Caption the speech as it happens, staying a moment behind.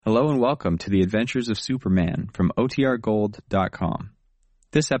Hello and welcome to the Adventures of Superman from OTRGold.com.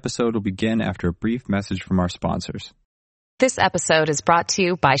 This episode will begin after a brief message from our sponsors. This episode is brought to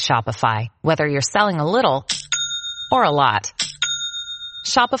you by Shopify. Whether you're selling a little or a lot,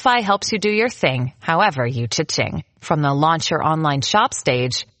 Shopify helps you do your thing, however you cha-ching. From the launch your online shop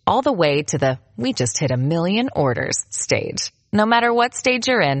stage, all the way to the we just hit 1 million orders stage. No matter what stage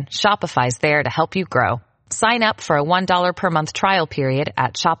you're in, Shopify's there to help you grow. Sign up for a $1 per month trial period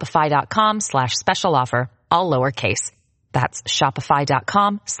at shopify.com/special offer, all lowercase. That's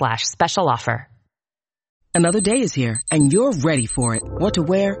shopify.com/special offer. Another day is here, and you're ready for it. What to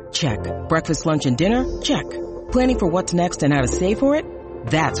wear? Check. Breakfast, lunch, and dinner? Check. Planning for what's next and how to save for it?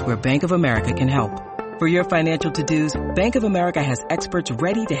 That's where Bank of America can help. For your financial to-dos, Bank of America has experts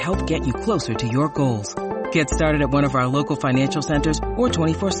ready to help get you closer to your goals. Get started at one of our local financial centers or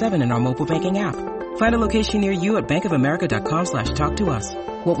 24/7 in our mobile banking app. Find a location near you at bankofamerica.com/talktous.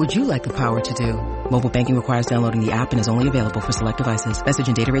 What would you like the power to do? Mobile banking requires downloading the app and is only available for select devices. Message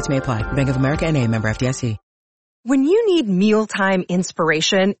and data rates may apply. Bank of America N.A., member FDIC. When you need mealtime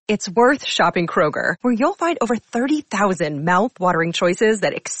inspiration, it's worth shopping Kroger, where you'll find over 30,000 mouth-watering choices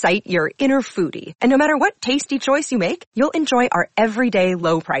that excite your inner foodie. And no matter what tasty choice you make, you'll enjoy our everyday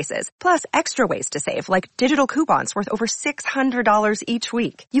low prices, plus extra ways to save, like digital coupons worth over $600 each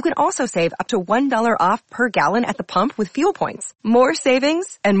week. You can also save up to $1 off per gallon at the pump with fuel points. More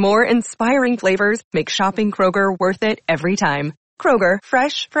savings and more inspiring flavors make shopping Kroger worth it every time. Kroger,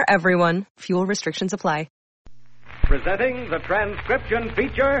 fresh for everyone. Fuel restrictions apply. Presenting the transcription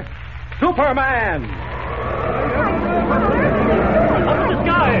feature, Superman! Up in the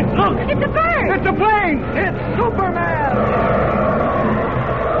sky! Look! It's a bird! It's a plane! It's Superman!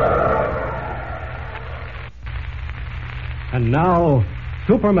 And now,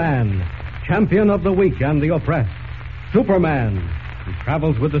 Superman, champion of the weak and the oppressed. Superman, who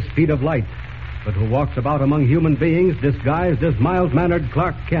travels with the speed of light, but who walks about among human beings disguised as mild-mannered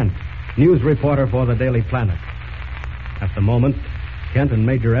Clark Kent, news reporter for the Daily Planet. At the moment, Kent and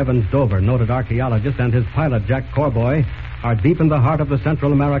Major Evans Dover, noted archaeologist, and his pilot, Jack Corboy, are deep in the heart of the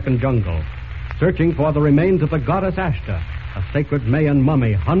Central American jungle, searching for the remains of the goddess Ashta, a sacred Mayan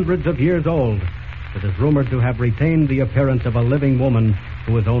mummy hundreds of years old that is rumored to have retained the appearance of a living woman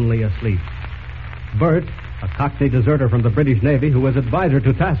who is only asleep. Bert, a Cockney deserter from the British Navy who is advisor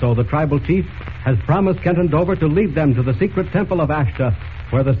to Tasso, the tribal chief, has promised Kent and Dover to lead them to the secret temple of Ashta,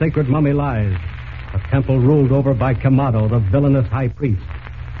 where the sacred mummy lies. A temple ruled over by Kamado, the villainous high priest.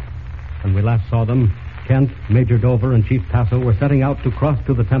 When we last saw them, Kent, Major Dover, and Chief Tasso were setting out to cross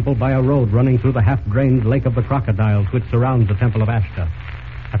to the temple by a road running through the half-drained Lake of the Crocodiles, which surrounds the Temple of Ashta.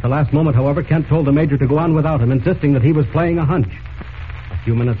 At the last moment, however, Kent told the Major to go on without him, insisting that he was playing a hunch. A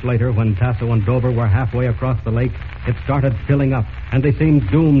few minutes later, when Tasso and Dover were halfway across the lake, it started filling up, and they seemed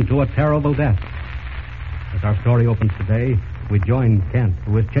doomed to a terrible death. As our story opens today, we join Kent,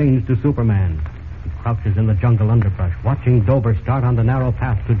 who is changed to Superman. He crouches in the jungle underbrush, watching Dover start on the narrow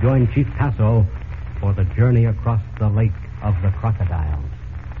path to join Chief Tasso for the journey across the Lake of the Crocodiles.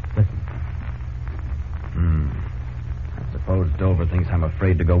 Listen. I suppose Dover thinks I'm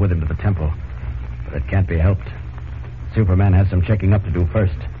afraid to go with him to the temple, but it can't be helped. Superman has some checking up to do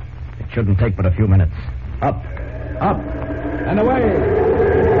first. It shouldn't take but a few minutes. Up, and away!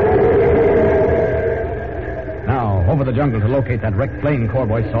 Now, over the jungle to locate that wrecked plane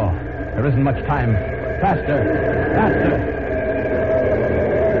Corboy saw. There isn't much time. Faster! Ah,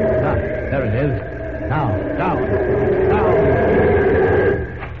 there it is. Now, down!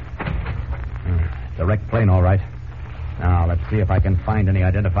 It's a wrecked plane, all right. Now, let's see if I can find any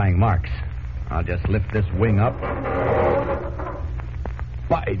identifying marks. I'll just lift this wing up.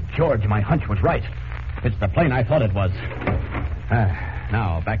 By George, my hunch was right. It's the plane I thought it was.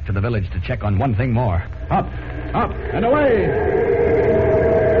 Now, back to the village to check on one thing more. Up, and away!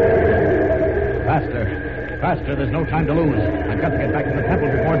 Faster, there's no time to lose. I've got to get back to the temple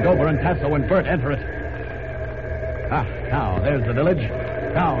before Dover and Tasso and Bert enter it. Now, there's the village.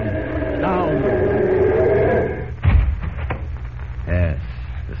 Down. Yes,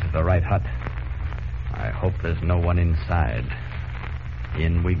 this is the right hut. I hope there's no one inside.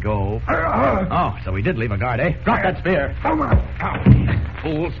 In we go. Oh, so we did leave a guard, eh? Drop that spear. Come on.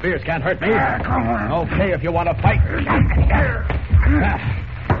 Fool, spears can't hurt me. Okay, if you want to fight.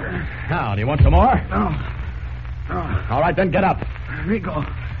 Now, do you want some more? No. All right, then get up. Me go.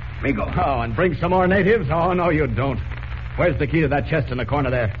 Oh, and bring some more natives? Oh, no, you don't. Where's the key to that chest in the corner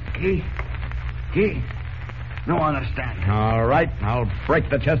there? Key? No understand. All right, I'll break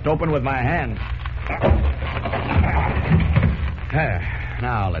the chest open with my hands. There.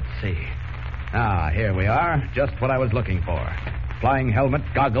 Now, let's see. Here we are. Just what I was looking for. flying helmet,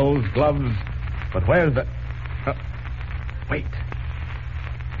 goggles, gloves. But where's the... wait.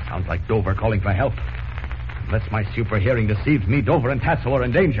 Sounds like Dover calling for help. Unless my super hearing deceives me, Dover and Tasso are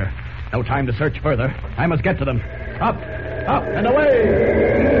in danger. No time to search further. I must get to them. Up, and away!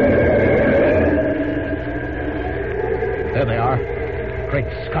 There they are. Great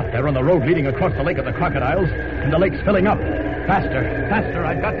Scott, they're on the road leading across the Lake of the Crocodiles, and the lake's filling up. Faster,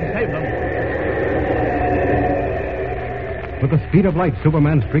 I've got to save them. With the speed of light,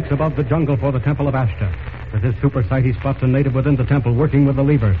 Superman streaks above the jungle for the Temple of Ashta. With his super sight, he spots a native within the temple working with the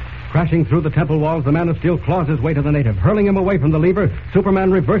lever. Crashing through the temple walls, the Man of Steel claws his way to the native. Hurling him away from the lever,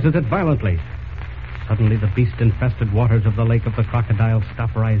 Superman reverses it violently. Suddenly, the beast-infested waters of the Lake of the Crocodiles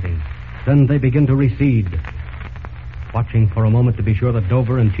stop rising. Then they begin to recede. Watching for a moment to be sure that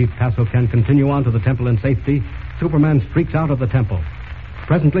Dover and Chief Tasso can continue on to the temple in safety, Superman streaks out of the temple.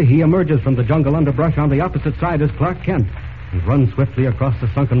 Presently, he emerges from the jungle underbrush on the opposite side as Clark Kent and runs swiftly across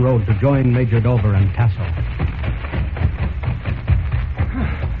the sunken road to join Major Dover and Tasso.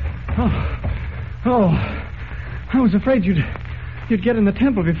 I was afraid you'd get in the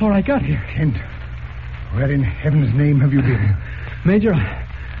temple before I got here. Kent, where in heaven's name have you been? Major,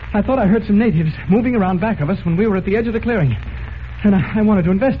 I thought I heard some natives moving around back of us when we were at the edge of the clearing. And I wanted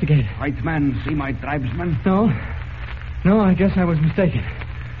to investigate. White man, see my tribesmen? No, I guess I was mistaken.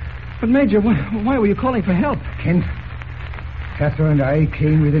 But, Major, why were you calling for help? Kent, Tasso and I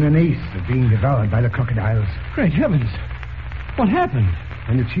came within an ace of being devoured by the crocodiles. Great heavens. What happened?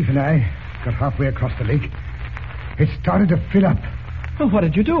 When the chief and I got halfway across the lake, it started to fill up. Well, what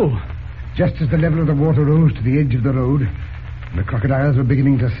did you do? Just as the level of the water rose to the edge of the road, and the crocodiles were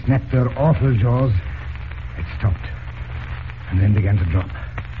beginning to snap their awful jaws, it stopped and then began to drop.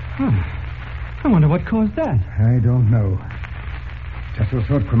 I wonder what caused that. I don't know. Tasso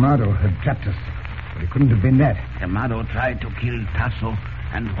thought Quemado had trapped us, but it couldn't have been that. Quemado tried to kill Tasso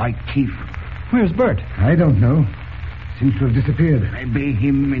and White Chief. Where's Bert? I don't know. Seems to have disappeared. Maybe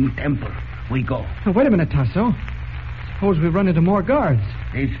him in temple. We go. Now, wait a minute, Tasso. Suppose we run into more guards.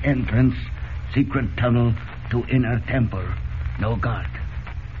 This entrance, secret tunnel to inner temple. No guard.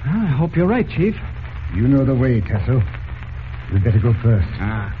 I hope you're right, Chief. You know the way, Tasso. We'd better go first.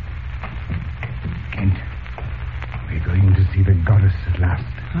 Kent, we're going to see the goddess at last.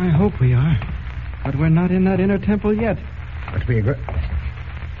 I hope we are. But we're not in that inner temple yet. But we're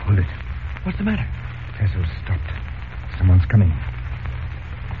Hold it. What's the matter? Tasso stopped. Someone's coming.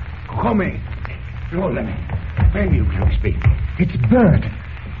 Come. Oh, let me. When you can speak. It's Bert.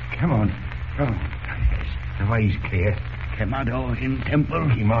 Come on. Oh, the way's clear. Quemado in temple?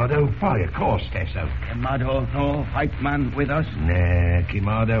 Quemado? Why, of course, Tasso. Quemado, no white man with us? Nah,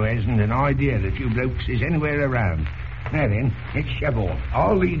 Quemado hasn't an idea that you blokes is anywhere around. Now then, let's shove off.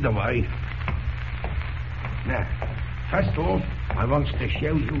 I'll lead the way. Now, first off, I wants to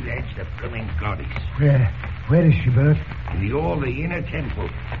show you that's the blooming goddess. Where is she, Bert? In the inner temple.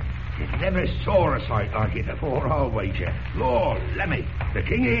 You never saw a sight like it before, I'll wager. Lord, lemme, the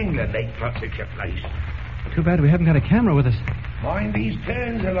King of England ain't got such a place. Too bad we haven't got a camera with us. Mind these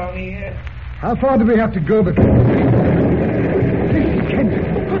turns along here. How far do we have to go before... Listen, Kent.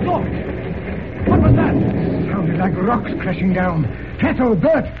 Good Lord! What was that? Sounded like rocks crashing down. Tasso,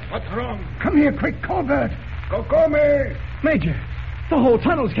 Bert! What's wrong? Come here, quick. Call Bert. Come. Major, the whole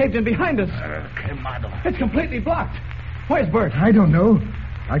tunnel's caved in behind us. Quemado. It's completely blocked. Where's Bert? I don't know.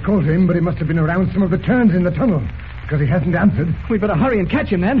 I called him, but he must have been around some of the turns in the tunnel, because he hasn't answered. We'd better hurry and catch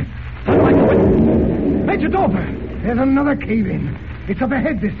him, then. Major Dover! There's another cave-in. It's up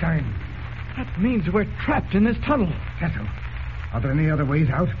ahead this time. That means we're trapped in this tunnel. Tasso, are there any other ways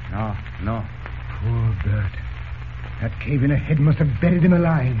out? No. Poor Bert. That cave-in ahead must have buried him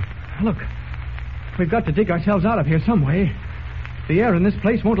alive. Look, we've got to dig ourselves out of here some way. The air in this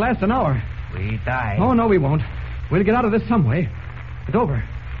place won't last an hour. We die. Oh, no, we won't. We'll get out of this some way. Dover,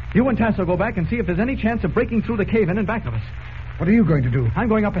 you and Tasso go back and see if there's any chance of breaking through the cave-in in back of us. What are you going to do? I'm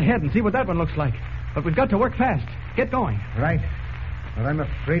going up ahead and see what that one looks like. But we've got to work fast. Get going. Right. But I'm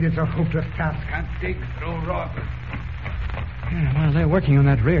afraid it's a hopeless task. Can't dig through rock. Yeah, well, they're working on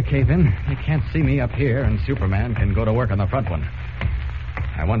that rear cave-in. They can't see me up here, and Superman can go to work on the front one.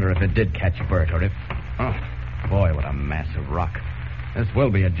 I wonder if it did catch Bert, or if... Oh, boy, what a mass of rock. This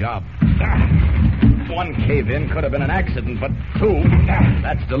will be a job. One cave-in could have been an accident, but two,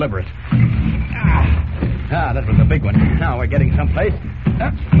 that's deliberate. That was a big one. Now we're getting someplace.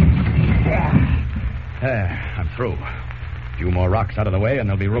 There, I'm through. A few more rocks out of the way, and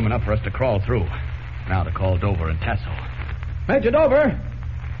there'll be room enough for us to crawl through. Now to call Dover and Tasso. Major Dover!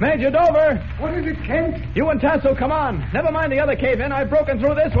 Major Dover! What is it, Kent? You and Tasso, come on. Never mind the other cave-in. I've broken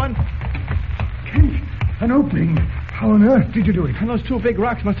through this one. Kent, an opening. How on earth did you do it? And those two big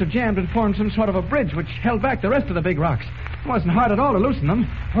rocks must have jammed and formed some sort of a bridge which held back the rest of the big rocks. It wasn't hard at all to loosen them.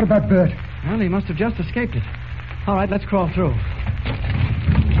 What about Bert? Well, he must have just escaped it. All right, let's crawl through.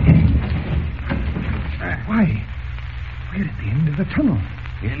 Why? We're at the end of the tunnel.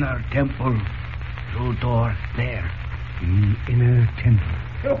 Inner temple. Through door there. The inner temple.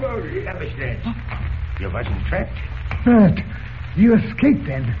 Oh, you wasn't trapped? Bert, you escaped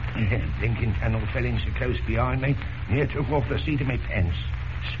then. Blinking tunnel fell in so close behind me, near took off the seat of my pants.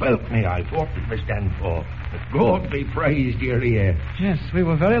 Spoke me, I thought it was done for. But God be praised you're here. Yes, we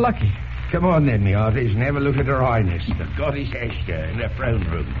were very lucky. Come on then, me hearties, and have a look at Her Highness, the Goddess Esther, in the throne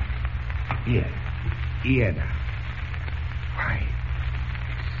room. Here now. Why,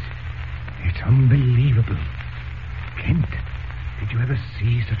 it's unbelievable. Kent, did you ever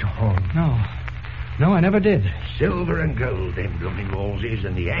see such a hall? No, I never did. Silver and gold, them blooming walls is,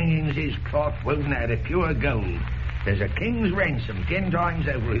 and the hangings is cloth woven out of pure gold. There's a king's ransom 10 times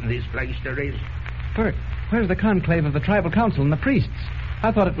over in this place, there is. Bert, where's the conclave of the tribal council and the priests?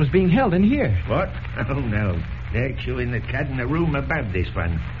 I thought it was being held in here. What? Oh, no. They're chewing the cud in the room above this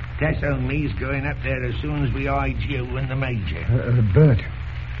one. Tasso and me's going up there as soon as we hide you and the Major. Bert,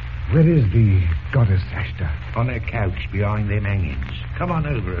 where is the Goddess Ashtar? On a couch behind them hangings. Come on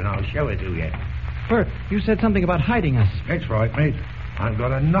over and I'll show it to you. Bert, you said something about hiding us. That's right, mate. I've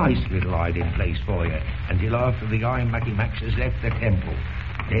got a nice little hiding place for you until after the Iron Mucky Max has left the temple.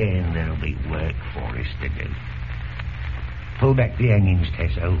 Then there'll be work for us to do. Pull back the hangings,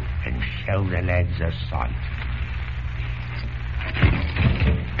 Tesso, and show the lads a sight.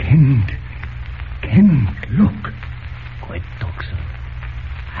 Kent, look. Quit Tuxo.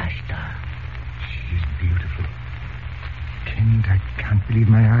 Ashtar. She's beautiful. Kent, I can't believe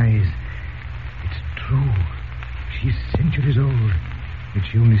my eyes. It's true. She's centuries old, but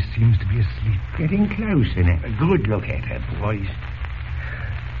she only seems to be asleep. Getting close, and have a good look at her, boys.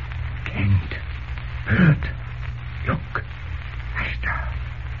 Kent. Bert. Look. Ashtar.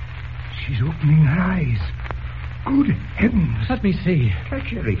 She's opening her eyes. Good heavens. Let me see. Touch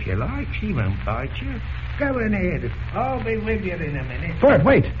her if you like. She won't bite you. Go ahead. I'll be with you in a minute. Bert,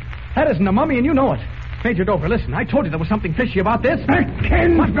 wait. That isn't a mummy, and you know it. Major Dover, listen. I told you there was something fishy about this. Back,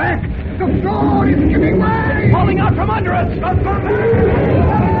 Ken! What's back? The floor is giving way! Falling out from under us!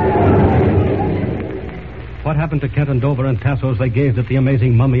 What happened to Kent and Dover and Tasso as they gazed at the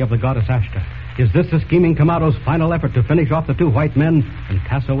amazing mummy of the goddess Ashtar? Is this the scheming Kamaro's final effort to finish off the two white men, and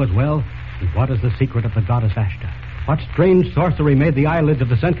Tasso as well? And what is the secret of the goddess Ashtar? What strange sorcery made the eyelids of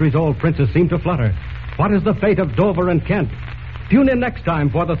the centuries-old princess seem to flutter? What is the fate of Dover and Kent? Tune in next time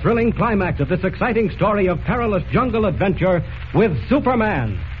for the thrilling climax of this exciting story of perilous jungle adventure with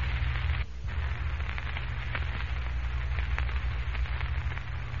Superman.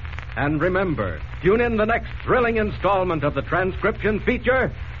 And remember, tune in the next thrilling installment of the transcription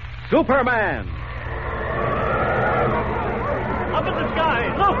feature, Superman. Up in the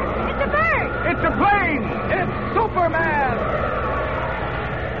sky, look! It's a bird! It's a plane! It's Superman!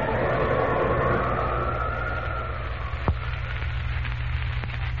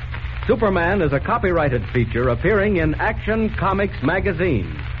 Superman is a copyrighted feature appearing in Action Comics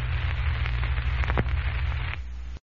magazine.